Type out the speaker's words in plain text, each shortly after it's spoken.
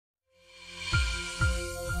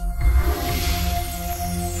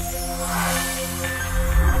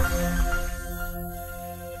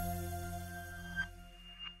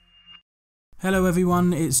Hello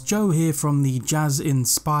everyone, it's Joe here from the Jazz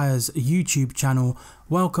Inspires YouTube channel.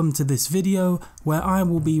 Welcome to this video where I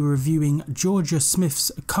will be reviewing Jorja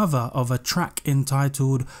Smith's cover of a track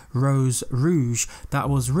entitled Rouge that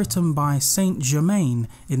was written by Saint Germain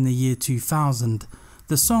in the year 2000.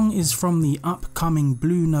 The song is from the upcoming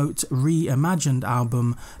Blue Note Reimagined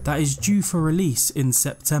album that is due for release in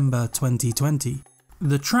September 2020.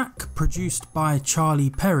 The track, produced by Charlie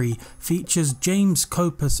Perry, features James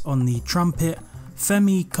Kopus on the trumpet,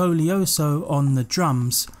 Femi Koleoso on the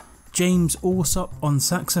drums, James Allsop on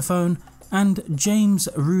saxophone, and James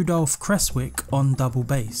Rudolph Creswick on double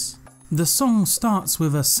bass. The song starts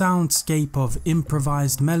with a soundscape of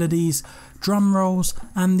improvised melodies, drum rolls,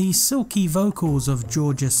 and the silky vocals of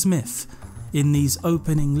Jorja Smith. In these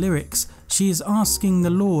opening lyrics, she is asking the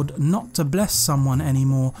Lord not to bless someone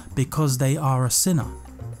anymore because they are a sinner.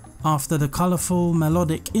 After the colourful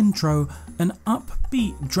melodic intro, an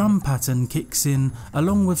upbeat drum pattern kicks in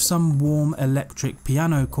along with some warm electric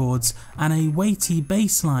piano chords and a weighty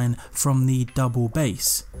bass line from the double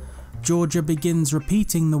bass. Jorja begins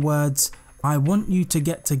repeating the words, "I want you to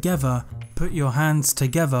get together, put your hands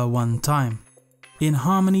together one time." In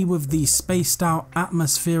harmony with the spaced out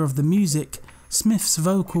atmosphere of the music, Smith's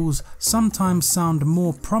vocals sometimes sound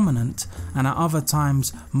more prominent and at other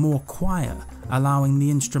times more quiet, allowing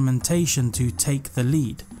the instrumentation to take the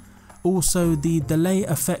lead. Also, the delay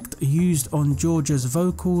effect used on Jorja's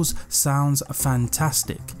vocals sounds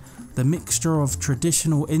fantastic. The mixture of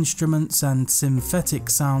traditional instruments and synthetic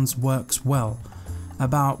sounds works well.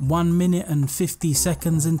 About 1 minute and 50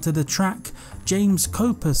 seconds into the track, James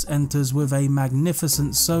Kopus enters with a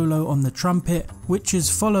magnificent solo on the trumpet, which is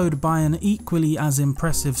followed by an equally as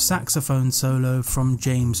impressive saxophone solo from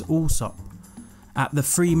James Allsop. At the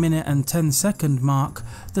 3 minute and 10-second mark,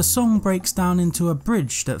 the song breaks down into a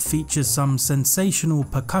bridge that features some sensational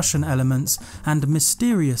percussion elements and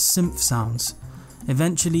mysterious synth sounds.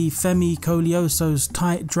 Eventually, Femi Koleoso's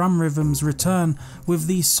tight drum rhythms return with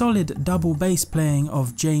the solid double bass playing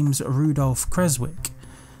of James Rudolph Creswick.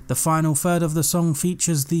 The final third of the song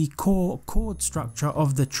features the core chord structure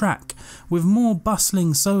of the track, with more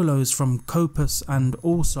bustling solos from Kopus and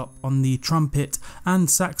Allsop on the trumpet and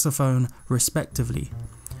saxophone respectively.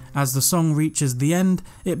 As the song reaches the end,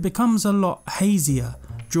 it becomes a lot hazier.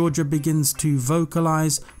 Jorja begins to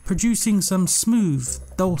vocalise, producing some smooth,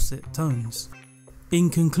 dulcet tones. In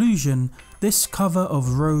conclusion, this cover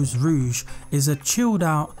of Rouge is a chilled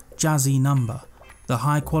out, jazzy number. The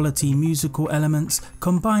high quality musical elements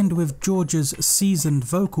combined with Jorja's seasoned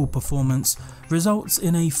vocal performance results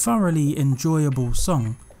in a thoroughly enjoyable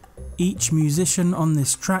song. Each musician on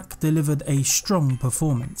this track delivered a strong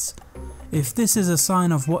performance. If this is a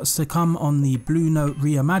sign of what's to come on the Blue Note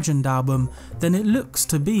Reimagined album, then it looks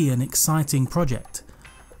to be an exciting project.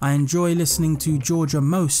 I enjoy listening to Jorja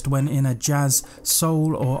most when in a jazz,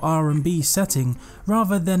 soul or R&B setting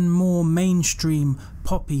rather than more mainstream,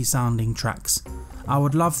 poppy sounding tracks. I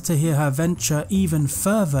would love to hear her venture even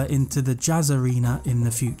further into the jazz arena in the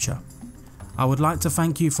future. I would like to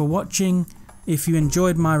thank you for watching. If you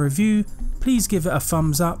enjoyed my review, please give it a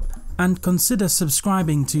thumbs up and consider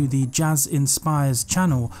subscribing to the Jazz Inspires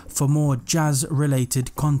channel for more jazz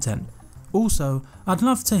related content. Also, I'd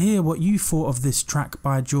love to hear what you thought of this track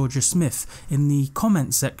by Jorja Smith in the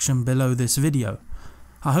comment section below this video.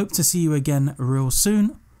 I hope to see you again real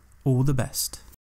soon. All the best.